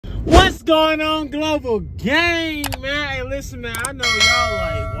What's going on, Global Gang, man? Hey, listen, man, I know y'all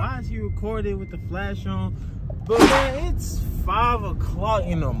like, why is he recording with the flash on? But, man, it's 5 o'clock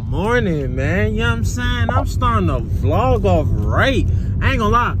in the morning, man. You know what I'm saying? I'm starting to vlog off right. I ain't gonna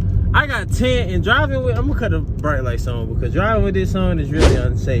lie. I got 10 and driving with, I'm gonna cut the bright lights on because driving with this on is really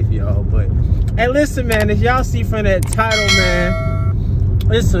unsafe, y'all. But, hey, listen, man, as y'all see from that title, man,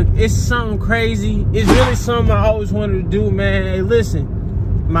 it's something crazy. It's really something I always wanted to do, man. Hey, listen.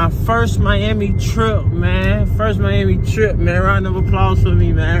 My first Miami trip, man. Round of applause for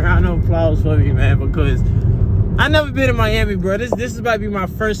me, man. Because I never been to Miami, bro. This is about to be my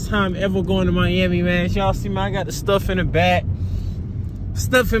first time ever going to Miami, man. Y'all see, man, I got the stuff in the back.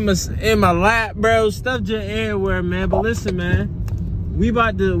 Stuff in my lap, bro. Stuff just everywhere, man. But listen, man. We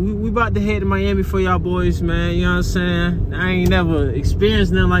about to head to Miami for y'all boys, man. You know what I'm saying? I ain't never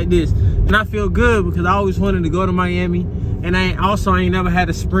experienced nothing like this. And I feel good because I always wanted to go to Miami. And I ain't never had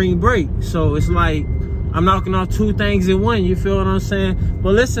a spring break. So it's like I'm knocking off 2 things in one. You feel what I'm saying?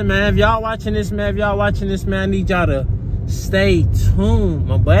 But listen, man, if y'all watching this, man, I need y'all to stay tuned,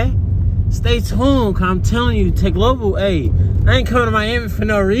 my boy. Stay tuned, cause I'm telling you, Tech Global, hey, I ain't coming to Miami for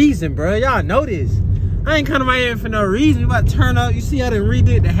no reason, bro. Y'all know this. I ain't coming to Miami for no reason. We about to turn up. You see, I done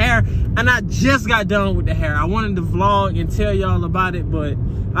redid the hair, and I just got done with the hair. I wanted to vlog and tell y'all about it, but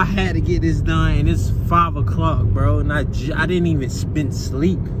I had to get this done, and it's 5 o'clock, bro, and I didn't even spend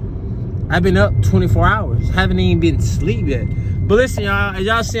sleep. I've been up 24 hours. Haven't even been asleep yet. But listen, y'all, as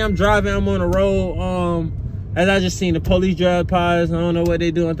y'all see, I'm driving. I'm on the road. As I just seen the police drive pies. I don't know what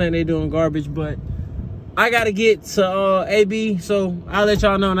they doing. I think they doing garbage, but I gotta get to AB, so I'll let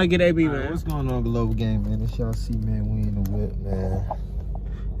y'all know when I get AB, man. What's going on, Global Game, man? As y'all see, man, we in the whip, man.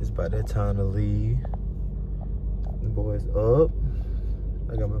 It's about that time to leave. The boys up.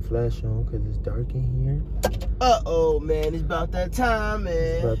 I got my flash on because it's dark in here. Uh-oh, man. It's about that time, man.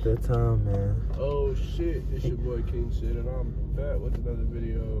 It's about that time, man. Oh, shit. It's your boy King Shit, and I'm back with another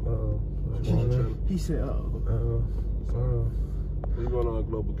video. Uh-oh. What's going on? He said, uh-oh. Uh-oh. What's going on,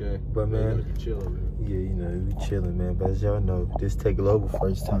 Global Gang? But, man, chilling, man. Yeah, you know, we chilling, man. But as y'all know, this Tech Global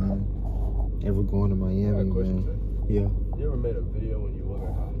first time ever going to Miami, man. Yeah. You ever made a video when you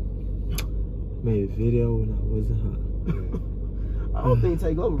wasn't hot? Made a video when I wasn't hot. Yeah. I don't think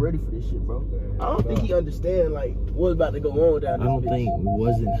Tech Global ready for this shit, bro. I don't think he understand, like, what's about to go on down this I don't bitch. think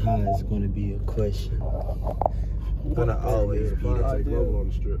wasn't hot is going to be a question. Gonna always be Find that. Tech Global on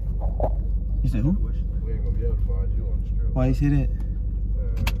the strip. You said who? We ain't gonna be able to find you on the strip. Why you say that?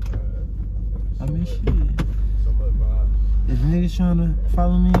 I mean, shit. So much vibe. If niggas trying to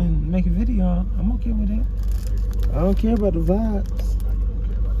follow me and make a video, I'm okay with that. I don't care about the vibes.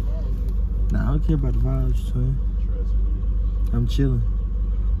 Nah, I don't care about the vibes, twin. I'm chilling.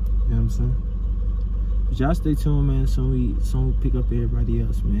 You know what I'm saying? But y'all stay tuned, man. Soon we pick up everybody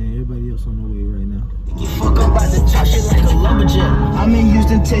else, man. Everybody else on the way right now. Fuck up out the top shit like a lumberjack. I'm in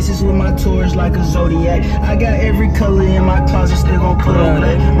Houston, Texas with my tours like a Zodiac. I got every color in my closet, still gon' put on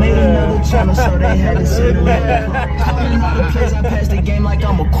that. Made another channel so they had to send it back. Calling all the plays, I passed the game like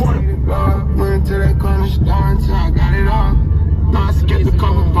I'm a quarterback. Went to that corner store until I got it all. Now I skipped a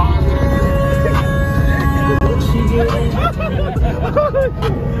couple bars.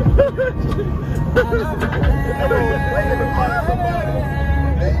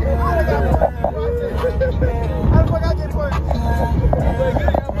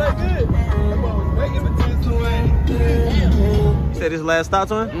 Say this last stop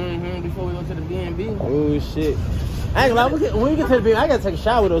to him? Mm-hmm, before we go to the B&B. Oh, shit. I ain't gonna lie, when we get to the B&B, I gotta take a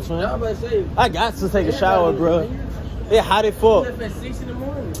shower, though, twin. I got to take a shower, bro. It hot as fuck. At 6 in the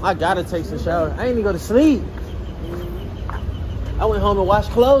morning. I gotta take some shower. I ain't even go to sleep. I went home and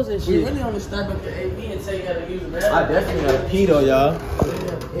washed clothes and shit. We really only stop at the AB and tell you how to use the bathroom. I definitely gotta pee though, y'all.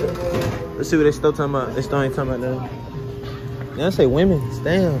 Let's see what they still talking about. They still ain't talking about nothing. Yeah, I say women.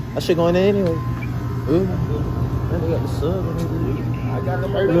 Damn. I should go in there anyway. Ooh. Man, they got the sub. I got the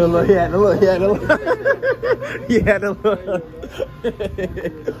merch. Look, he had to look. He had to look.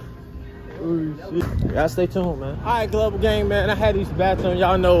 Ooh, shit. Y'all stay tuned, man. All right, Global Gang, man. I had these bathrooms.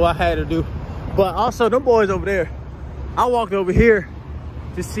 Y'all know what I had to do. But also, them boys over there. I walked over here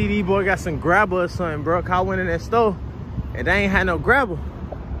to see these boy got some grabber or something, bro. I went in that store and they ain't had no grabber.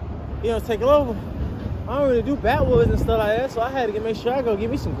 You know, Tech Global. I don't really do backwoods and stuff like that, so I had to make sure I go get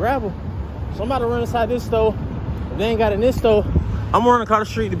me some grabber. So I'm about to run inside this store. If they ain't got it in this store, I'm running across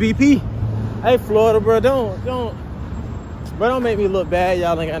the street to BP. Hey, Florida, bro, don't make me look bad.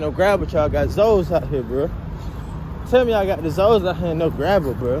 Y'all ain't got no grabber. Y'all got Zoes out here, bro. Tell me y'all got the Zoes out here and no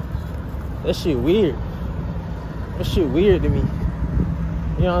grabber, bro. That shit weird. That shit weird to me.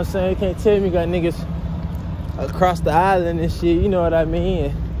 You know what I'm saying? You can't tell me you got niggas across the island and shit, you know what I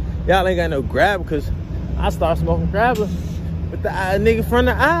mean? y'all ain't got no grab because I start smoking grabber with the nigga from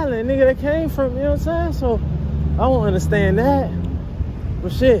the island, nigga that came from, you know what I'm saying? So I don't understand that.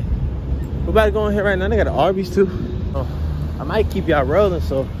 But shit, we're about to go in here right now. They got the Arby's too. Oh, I might keep y'all rolling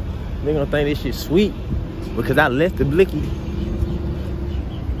so they gonna think this shit sweet because I left the blicky.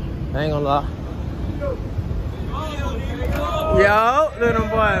 I ain't gonna lie. Yo, little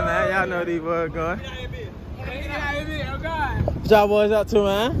boy, man. Y'all know these boys going. What y'all boys up to,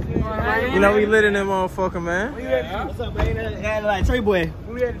 man? You know we lit in them motherfucker, man. What's up, man? Like Trey boy.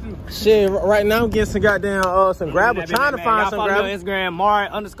 What we had to do? Shit, right now I'm getting some goddamn some grabber. Trying to find some grabber. Instagram,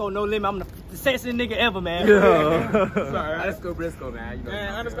 Mar_no_limit. I'm the sexiest nigga ever, man. Yeah. Sorry, let's go Briscoe, man. You know,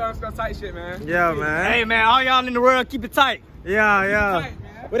 man, __ tight shit, man. Yeah, man. Hey, man, all y'all in the world, keep it tight. Yeah, yeah. Tight,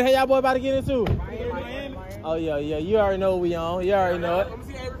 what the hell y'all boy about to get into? Miami. Oh, yeah, yeah. You already know what we on. You already know it. Let me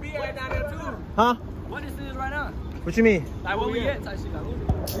see every beat down there, too. Huh? What this is right now? What you mean? Like, what we at? Type shit, like,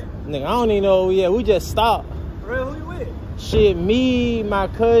 Nigga, I don't even know. Yeah, we just stopped. for real, who you with? Shit, me, my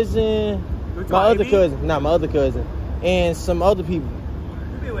cousin, my other cousin. Nah, my other cousin. And some other people.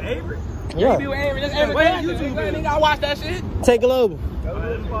 You been with Avery? Yeah. You been with Avery? That's Avery. Where YouTube? Nigga, I watch that shit. Take a global. I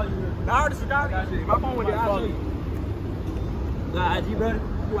already forgot that shit. My phone went down. I'll show you. Nah, IG, brother?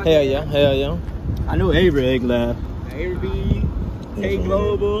 Hell yeah, hell yeah. I know Avery, egg lab. Avery B, K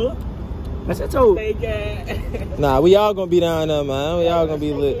Global. That's a toad. Nah, we all gonna be down there, man. We all gonna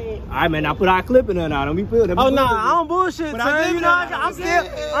be lit. Alright, man, I put our clip in there now. Don't be feeling. Oh, nah, I don't bullshit, son. You know, I'm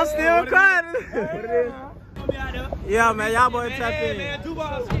still crying. Yeah, man, y'all boys tap in.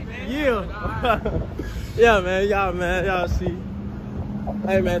 Yeah. Yeah, man, y'all see.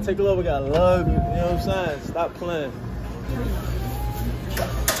 Hey, man, take a look. We got love you. You know what I'm saying? Stop playing.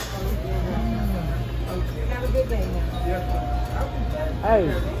 Hey,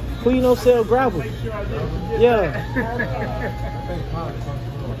 who you know sell gravel? Yeah.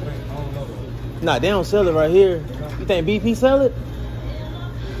 Nah, they don't sell it right here. You think BP sell it?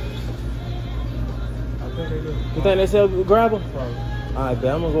 You think they sell gravel? Alright,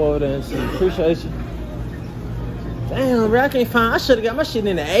 bet. I'm gonna go over there and see. Appreciate you. Damn, bro, I can't find. I should have got my shit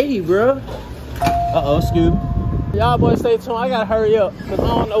in the 80, bro. Uh-oh, excuse me. Y'all boys stay tuned. I gotta hurry up because I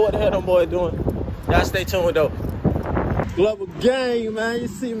don't know what the hell them boys doing. Y'all stay tuned though. Global gang, man. You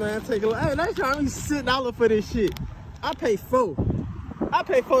see, man. Take a look. Hey, they trying me $6 for this shit. I pay $4. I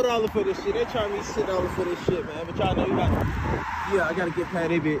pay $4 for this shit. They trying me $6 for this shit, man. But y'all know you got. Yeah, I gotta get past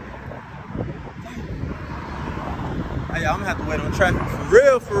that bit. Hey, I'm gonna have to wait on traffic for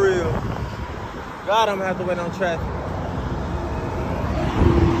real, for real. God, I'm gonna have to wait on traffic.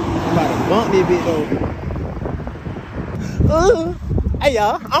 I'm about to bump this bit though. Hey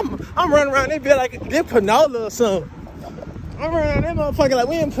y'all, I'm running around this bit like this Panola or something. I'm running around that motherfucker like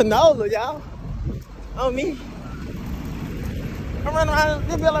we in Panola, y'all. On me. I'm running around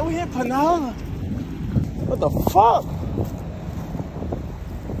this bit like we in Panola. What the fuck?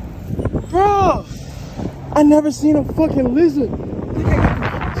 Bro, I never seen a fucking lizard.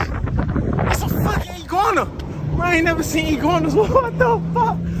 That's a fucking iguana. I ain't never seen iguanas. What the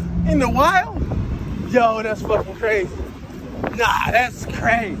fuck? In the wild? Yo, that's fucking crazy. Nah, that's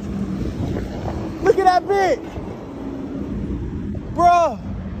crazy. Look at that bit. Bro,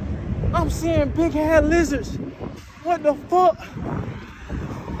 I'm seeing big head lizards. What the fuck?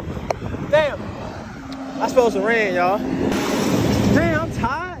 Damn. I supposed to rain, y'all. Damn, I'm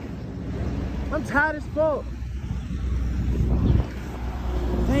tired. I'm tired as fuck.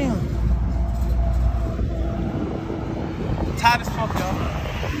 Damn. I'm tired as fuck, y'all.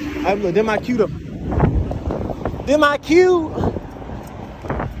 Hey, look, they're my cue though. They're my cue.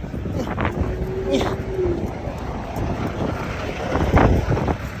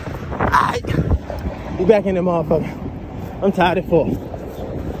 Alright. We back in the motherfucker. I'm tired as fuck.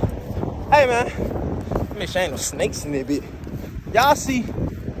 Hey, man. Make sure ain't no snakes in there, bitch. Y'all see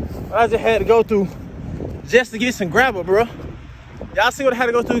what I just had to go through just to get some grabber, bro. Y'all see what I had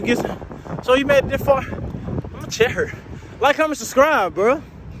to go through to get some. So you made it this far? I'm gonna check her. Like, comment, subscribe, bro.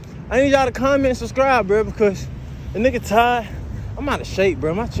 I need y'all to comment and subscribe, bro, because the nigga tired. I'm out of shape,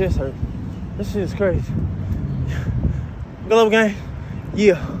 bro. My chest hurt. This shit is crazy. Global gang.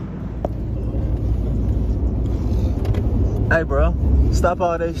 Yeah. Hey, bro. Stop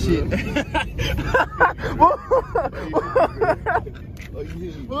all that shit.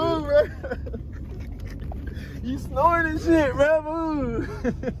 Move, bro. You snoring and shit, bro. Move.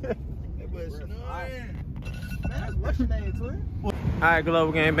 What's your name, twin? Alright,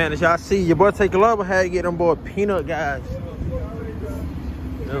 Global Game, man. As y'all see, your boy Take Global had to get them boy peanut guys. You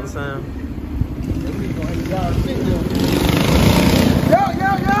know what I'm saying? Yo!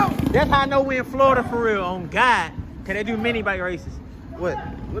 That's how I know we in Florida for real, on God. Cause they do mini bike races. What?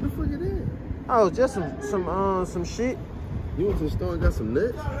 What the fuck is that? Oh, just some shit. You went to the store and got some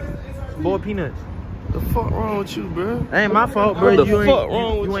nuts? Boy peanuts. The fuck wrong with you, bro? That ain't my fault, bro. What the You fuck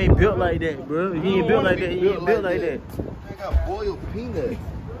wrong with you ain't built like that, bro. If you ain't built like that, you ain't built like that. I got boiled peanuts.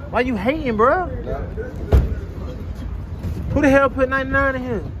 Why you hating, bro? Who the hell put 99 in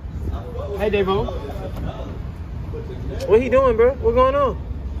here? Hey, Davo. What he doing, bro? What going on?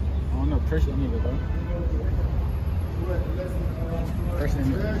 I don't know. Pressure nigga, bro. Pressure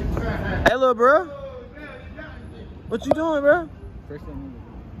nigga. Hey, little bro. What you doing, bro? Pressure nigga.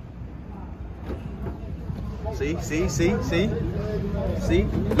 See? You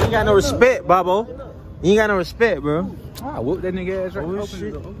ain't got no respect, Bobo. You ain't got no respect, bro. Ah, whoop that nigga ass right. Oh, Open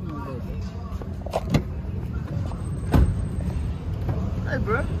shit. the door. Hey,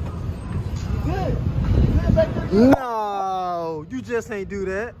 bro. No, you just ain't do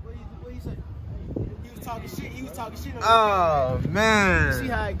that. What you say? He was talking shit. Oh, man. See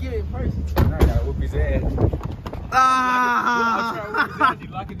how I get it in person. Now I gotta whoop his ass. Ah. You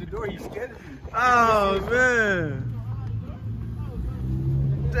locking the door, he's scared of you. Oh, man.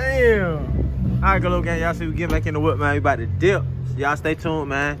 Damn. All right, go look gang. Y'all see we get back in the whip, man. We about to dip. So y'all stay tuned,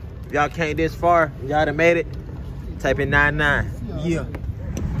 man. If y'all came this far, y'all done made it. Type in 99. Yeah.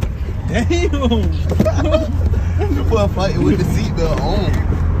 Damn. You boy fighting with the seatbelt on.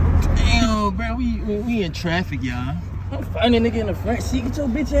 Damn, bro, we in traffic, y'all. I'm fighting a nigga in the front seat. Get your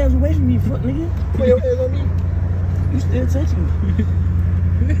bitch ass away from me, fuck nigga. Put your hands on me. You still touching me.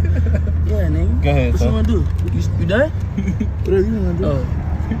 Yeah, nigga. Go ahead, what you wanna do? You done? Whatever you wanna do. Oh.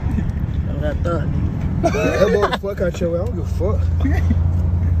 That's what I thought, nigga. Elbow the fuck out your way. I don't give a fuck.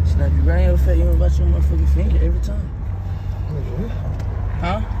 Should I be right in your face? You don't watch your motherfucking finger every time.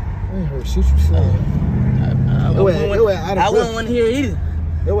 Huh? I ain't heard shit you said. I wouldn't want to hear it either.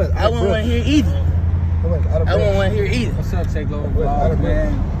 I wouldn't want to hear it either. I wouldn't want to hear it either. What's up, Take Low Vlog,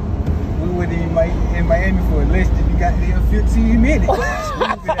 man? We were in Miami for less than you got there 15 minutes.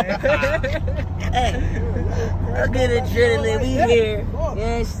 Hey, look at the adrenaline. We here. You know what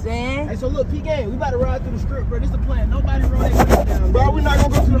I'm saying? Hey, so look, P-Game, we about to ride through the strip, bro. This the plan. Nobody run that strip down. Bro, we not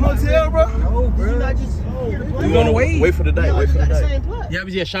gonna go to the hotel, bro? No, bro. You not just hear the plan. We gonna wait. Wait for the day. Wait for the the day. same plan. Yeah,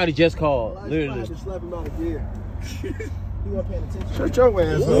 but yeah, Shawty just called. Literally. Just slap him out of gear. You weren't paying attention. Shut your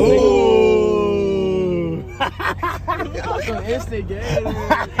ass up. Ooh. Some instant game. The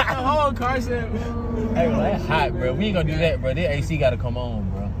whole car said, ooh. Hey, bro, that's hot, bro. We ain't gonna do that, bro. This AC gotta come on,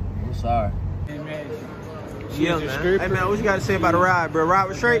 bro. I'm sorry. Hey, man. Yeah, man. Hey, man, what you gotta say about the ride, bro? Ride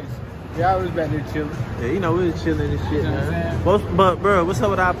was straight? Yeah, I was back there chilling. Yeah, you know, we was chilling and shit, You know what I'm man. saying? But, bro, what's up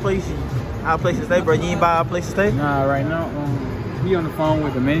with our place to stay, bro? You ain't buy our place to stay? Nah, right now, we on the phone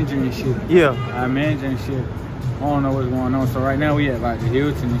with the manager and shit. Yeah. Our manager and shit. I don't know what's going on. So right now we at like the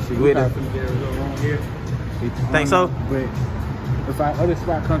Hilton and shit. With We it. probably get a little wrong here. Think so? But if our other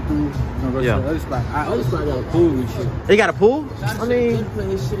spot come through, we're gonna go Yeah. to the other spot. Our other spot got a pool and shit. They got a pool? I mean, Put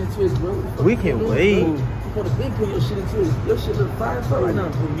his shit into his bro. we can wait. You put a big put your shit into his. Your shit look fire as fuck right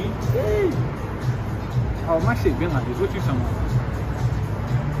now. Yeah. Oh, my shit been like this. What you talking about?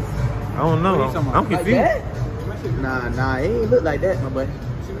 I don't know. What you talking about? I'm Like confused. that? Nah, it ain't look like that, my boy.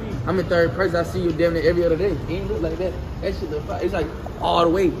 I'm in third person. I see you damn near every other day. It ain't look like that. That shit look fire. It's like all the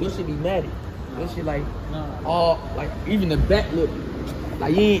way. You should be mad. That shit like all like even the back look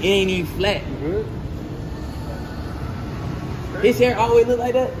like it ain't even flat. His hair always look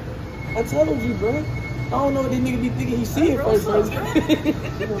like that. I told you, bro. I don't know what this nigga be thinking. He see it first.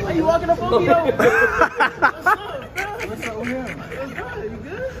 Why you walking up on me, though? What's up, bro? What's up with him? What's good? You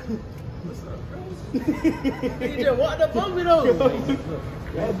good? What's up, bro? You just walked up on me, though.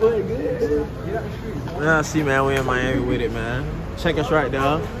 That boy good. Nah, see, man, we in Miami with it, man. Check us right there.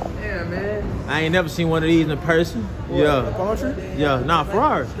 Yeah, man. I ain't never seen one of these in person. Yeah. Yeah, nah,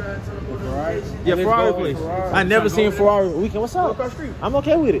 Ferrari. Yeah, Ferrari place. I never seen Ferrari weekend. What's up? I'm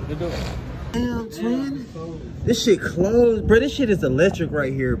okay with it. Damn, twin. This shit closed, bro. This shit is electric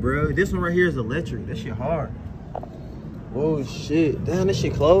right here, bro. This one right here is electric. That shit hard. Whoa, shit. Damn, this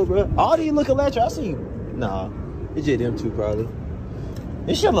shit closed, bro. All these look electric. I see. Nah, it's just them two probably.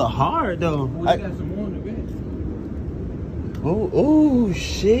 This shit look hard though. Oh,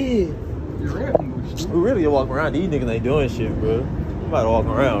 shit. We really walk around. These niggas ain't doing shit, bro. I'm about to walk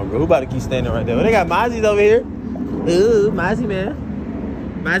around, bro. Who about to keep standing right there? They got Mozzie's over here. Ooh, Mozzie man.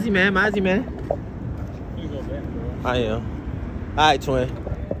 Mozzie man. I am. Alright, twin.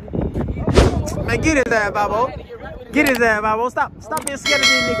 Man, get his ass, Bobo. Get his ass, Bobo. Stop being scared of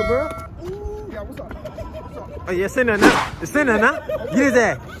this nigga, bro. Oh, yeah, send her now. Send her now. Get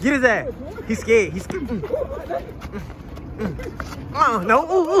his ass. He's scared. No.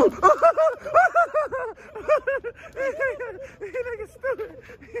 Ooh. He nigga stupid.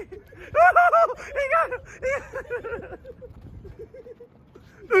 He got him.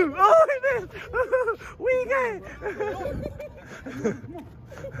 Oh, he did. We got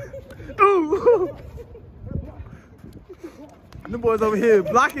Ooh. The boys over here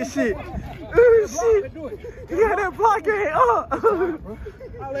blocking shit. Ooh, shit. You got that blockade up.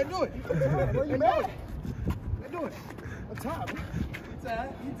 Let's do it. Where you at? Let's do it. I'm tired, bro.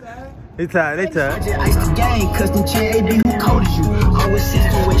 They tired. I ice the game, custom chain, AB, who coded you? Always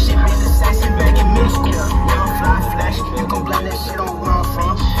situation, bitch, assassin back in middle school. Now I'm fly flash, you gon' blame that shit on where I'm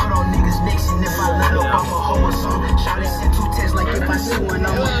from. Put on niggas next, and if I let up, I'ma hold a song. Shawty sent 2 texts like if I see one,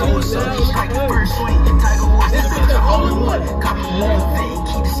 I'ma throw a song. Strike the first swing, Tiger Woods, this bitch the only one. Copy one thing,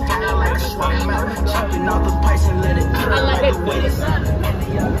 keep the sky like a swap mouth. Chopping out the pipes and let it curl like a way it's out.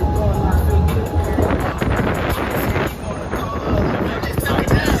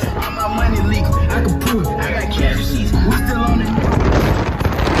 Money legal, I can prove it. I got cash receipts. We still on it.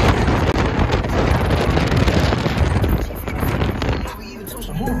 We even told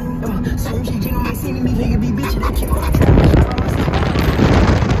some more. Same shit, you know, they see me, nigga be bitching. They keep on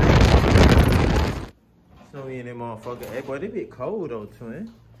Snow in that motherfucker. Hey, boy, they be cold though,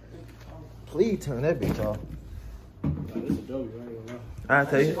 twin. Please turn that bitch off. This is dope, I ain't gonna lie. I'll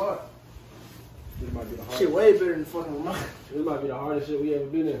tell you. This might be the hardest. Shit way better than fucking mine. This might be the hardest shit we ever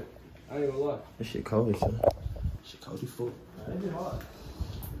been in. I ain't gonna lie. This shit cold as shit. Shit cold as fuck. This is hard.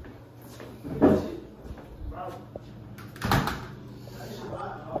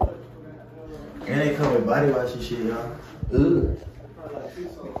 And they come with body wash and shit, y'all. Ooh.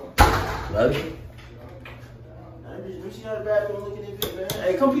 Love it. She got a bathroom looking at it, man.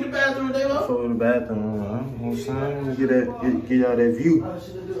 Hey, come pee the bathroom today, bro. Go in the bathroom, you know what I'm saying? Get y'all that view.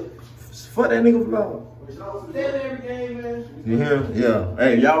 Fuck that nigga vlog. Every game, man. You hear him? Yeah.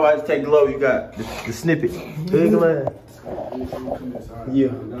 Hey, y'all watch take glow, you got the snippet. Big glad.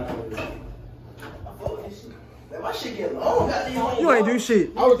 Yeah. Man, my shit getting long. Goddamn. You ain't do shit.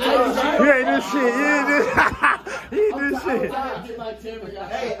 You ain't do shit. You ain't do shit.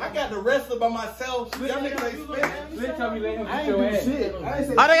 Hey, I got the wrestler by myself. Y'all niggas ain't spent. I ain't do shit. Oh,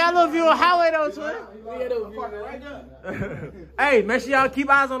 they got a little view of highway though, twin. Hey, make sure y'all keep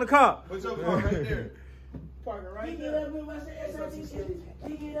eyes on the car. What's your car right there? You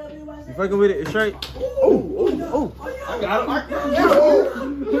fucking with it? It's straight. Oh. I got him.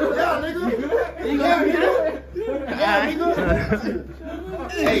 Yeah,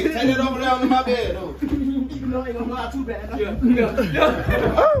 nigga. Hey, take it over there under my bed, though. Even though I ain't gonna lie too bad. I'm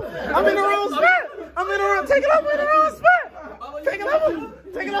in the wrong spot. Take it over in the wrong spot. Take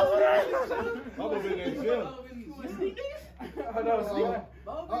it over. I'm gonna be there too.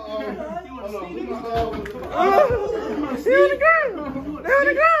 They're on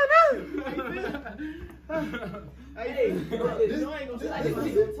the ground now. Hey,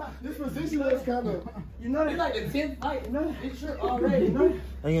 this position looks kind of, you know, it's like the 10th fight, you know? It's sure already, you know?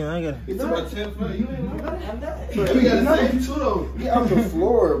 I got it. It's my 10th fight. You ain't know that? We got the same too, though. Get off the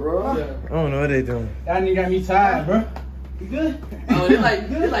floor, bro. I don't know what they doing. That nigga got me tired, bro. You good? Oh,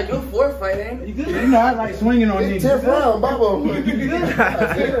 it's like your 4th fight, ain't it? You good? You know, I like swinging on niggas. 10th round, Babo. When it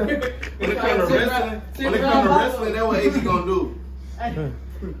comes to wrestling, that's what AG gonna do.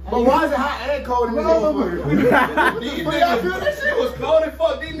 But why is it hot and cold in this motherfucker? These niggas, that shit was cold as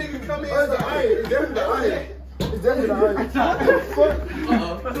fuck. These niggas come in. It's definitely the iron. It's definitely the iron.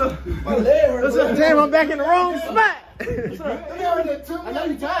 What the fuck? My leg hurts. Damn, I'm back in the wrong spot. I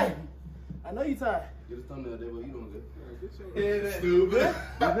know you tired. Get a thumbnail there, but you doing good. Stupid.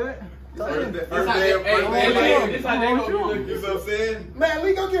 First day of This how they gonna be looking. You know what I'm saying? Man,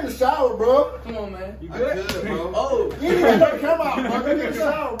 we go get in the shower, bro. Come on, man. You good, bro? Oh. You ain't even got to come out, bro. Go get in the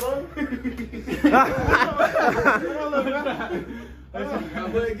shower, bro.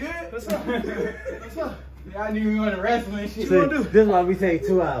 I'm looking good. What's up? Y'all knew we want to wrestle and shit. See, this is why we take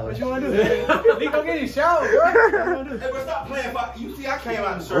 2 hours. What you want to do? We go get in the shower, bro. Hey, but stop playing. You see, I came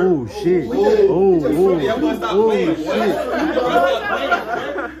out the shirt. Oh shit. Y'all boys stop playing.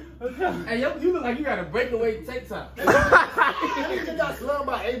 Hey, you look like you got a breakaway take time. That nigga got slammed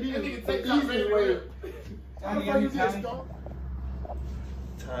by AB. That nigga take Easy time way. right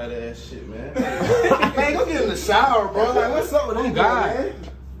Tired of that shit, man. Man, go get in the shower, bro. Like, what's up with this guy, man?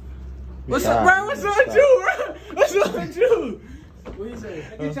 What's up, bro? What's up with you, bro? What's up with you? What you say?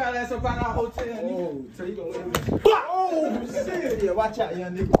 Get y'all ass up out our hotel, nigga. Oh, so you gonna win. Oh, shit. Yeah, watch out,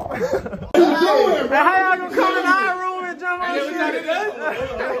 young nigga. What you doing, bro? How y'all gonna come in our room and jump on shit?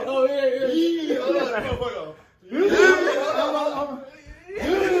 Oh,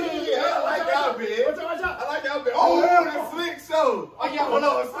 I like y'all, bitch. I like y'all, bitch. Oh, that's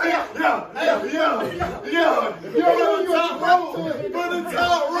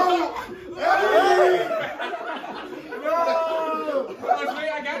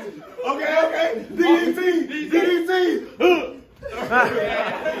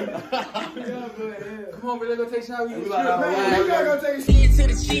over there, go take a shower. You go take a to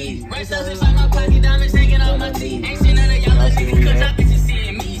the cheese. Rest up inside my pocket, diamonds hanging off my teeth. Ain't seen none of y'all niggas cause y'all bitches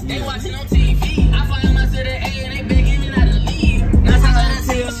seeing me. They watching on TV. I find myself to the A and they begging me not to leave. Now since I done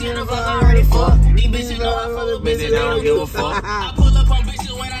tell you, she in the fuck already fuck. These bitches know I fuck with bitches, they don't give a fuck. I pull up on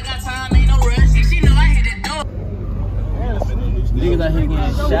bitches when I got time, ain't no rush. And she know I hit the door. Niggas out here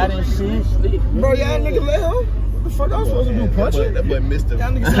getting shot and shit. Bro, y'all nigga let him? What the fuck I was supposed to do? Punch it? That boy Mr.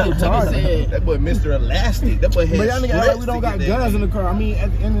 Y'all niggas so retarded. That boy Mr. Elastic. That boy had But y'all niggas act like we don't got guns in the car. I mean,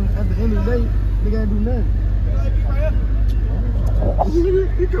 at the end of the day, nigga ain't do nothing.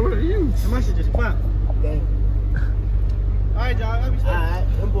 He coming at you. My shit just clapped. Alright, y'all. Alright.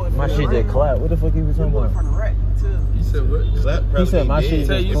 My shit just clapped. What the fuck you was talking about? You said what? Clap? He said my shit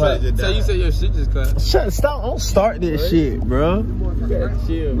just clapped. Tell you said your shit just clapped. Shut, stop, don't start this shit, bro.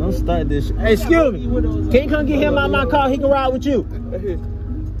 Chill. Don't start this shit. Hey, excuse me. Can you come get him out my car? He can ride with you.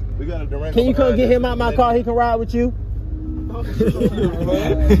 We got a Durango. Can you come get him out my car? He can ride with you. She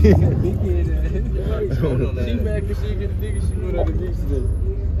mad cause she get the nigga she went on the beach today.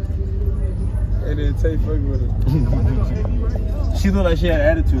 And then Tay fucking with her. She look like she had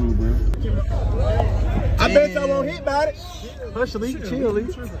attitude, bro. I bet y'all won't hit about it. Hush, Lee, chill, Lee.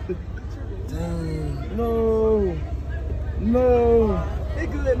 No. He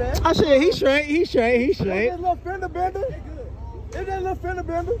good, man. I said he straight. Is that little fender bender? Is that little fender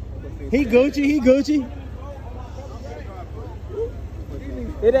bender? He Gucci.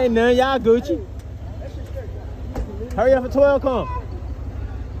 It ain't none, y'all Gucci. Hurry up for 12 come.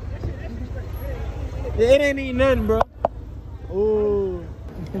 Yeah, it ain't even nothing, bro. Ooh.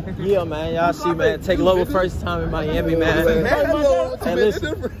 Yeah, man, y'all see, man. Take Lobo first time in Miami, man. Hey,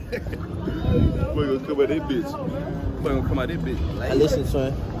 listen. We're gonna come out that bitch. Hey, listen,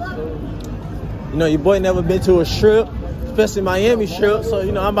 son. You know, your boy never been to a strip, especially Miami strip, so,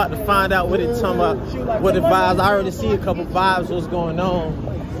 you know, I'm about to find out what it's talking about, what the vibes. I already see a couple vibes, what's going on.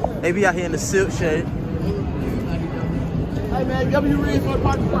 They be out here in the silk shade. Hey, man, W ready for the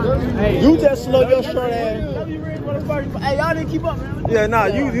party? Hey, You just slow your short ass. W ready for the party? Hey, y'all didn't keep up, man. Yeah, nah,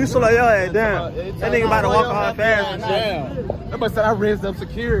 you slow your ass down. That nigga about to walk on fast and shit. That boy said I raised up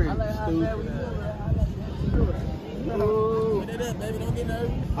security. You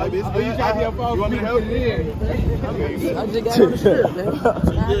want me to help you? I just got on the strip, man.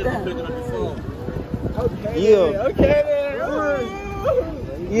 Yeah. Okay,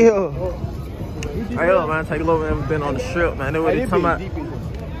 then. Yeah. Hey, up, man. Take a look, man. Been on the strip, man. That's what they talking about.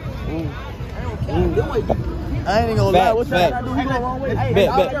 I ain't gonna lie. What Back. y'all do? He go the wrong way. Hey, Bet.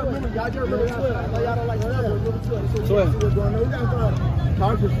 y'all don't remember 12. I know y'all don't like 12. What's going on? We got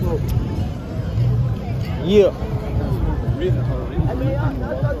carpet smoke. Yeah. Hey, man,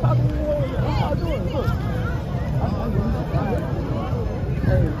 y'all talking to me. What y'all doing? Look.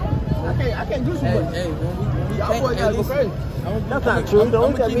 I can't do so much. Hey, Y'all boys gotta go crazy. That's not true.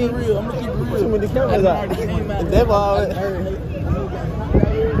 Don't tell me. I'm gonna keep it real. Too many cameras out. That's all.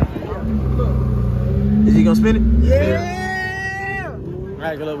 Is he gonna spin it? Yeah. All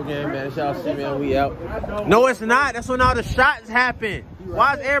right, good luck again, man. Y'all see, man. We out. No, it's not. That's when all the shots happen.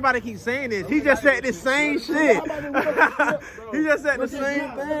 Why does everybody keep saying this? He just said the same shit. He just said the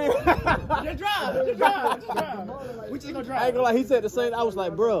same thing. Just drive. We just gonna drive. I ain't gonna lie. He said the same. I was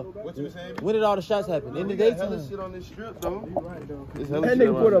like, bro, What you saying? when did all the shots happen? In the daytime. Hella shit on this strip, though. There's hella That shit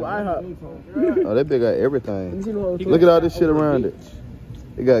nigga put up around IHOP. Oh, that bitch got everything. Look at all this shit around it.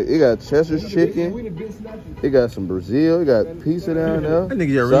 It got Chester's chicken. It got some Brazil. It got pizza down there. That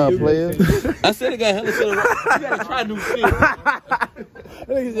nigga just Side players. I said it got hella shit around. You gotta try new shit.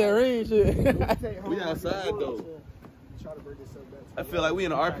 That nigga said ring shit. We outside though. I feel like we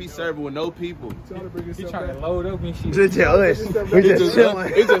in an RP server with no people. He trying to load up and shit. Just tell us. We just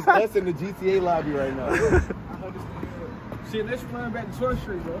chilling. It's just us in the GTA lobby right now. Shit, let's run back to 12th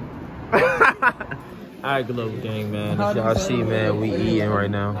Street, bro. All right, good luck, gang, man. As y'all see, man, we eating right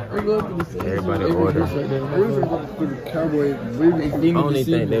now. Everybody order. I don't even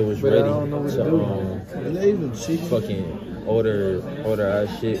think they was ready to fucking order our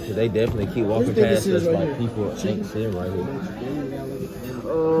shit, because they definitely keep walking past us like people ain't sitting right here.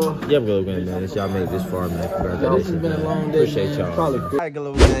 Yeah, good luck, gang, man. As y'all make this far, man. Congratulations, man. Appreciate y'all. All right, good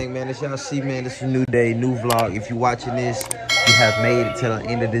luck, gang, man. As y'all see, man, this is a new day, new vlog. If you're watching this, you have made it to the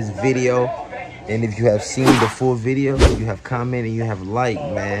end of this video. And if you have seen the full video, you have commented, you have liked,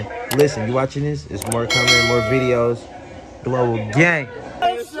 man. Listen, you watching this? It's more content, more videos. Global gang.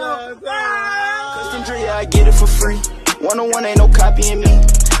 Custom tree, I get it for free. One-on-one ain't no copying me.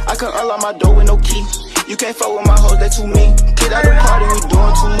 I can unlock my door with no key. You can't fuck with my hoes, they too mean. Kid out the party, we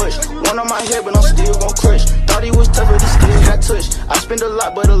doing too much. One on my head, but I'm still gon' crush. Thought he was tough, but he still got touch. I spend a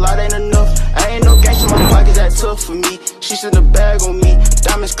lot, but a lot ain't enough. I ain't no gangster, my pockets that tough for me. She sent a bag on me.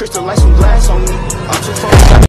 Diamonds crystal like some glass on me. I'm too focused.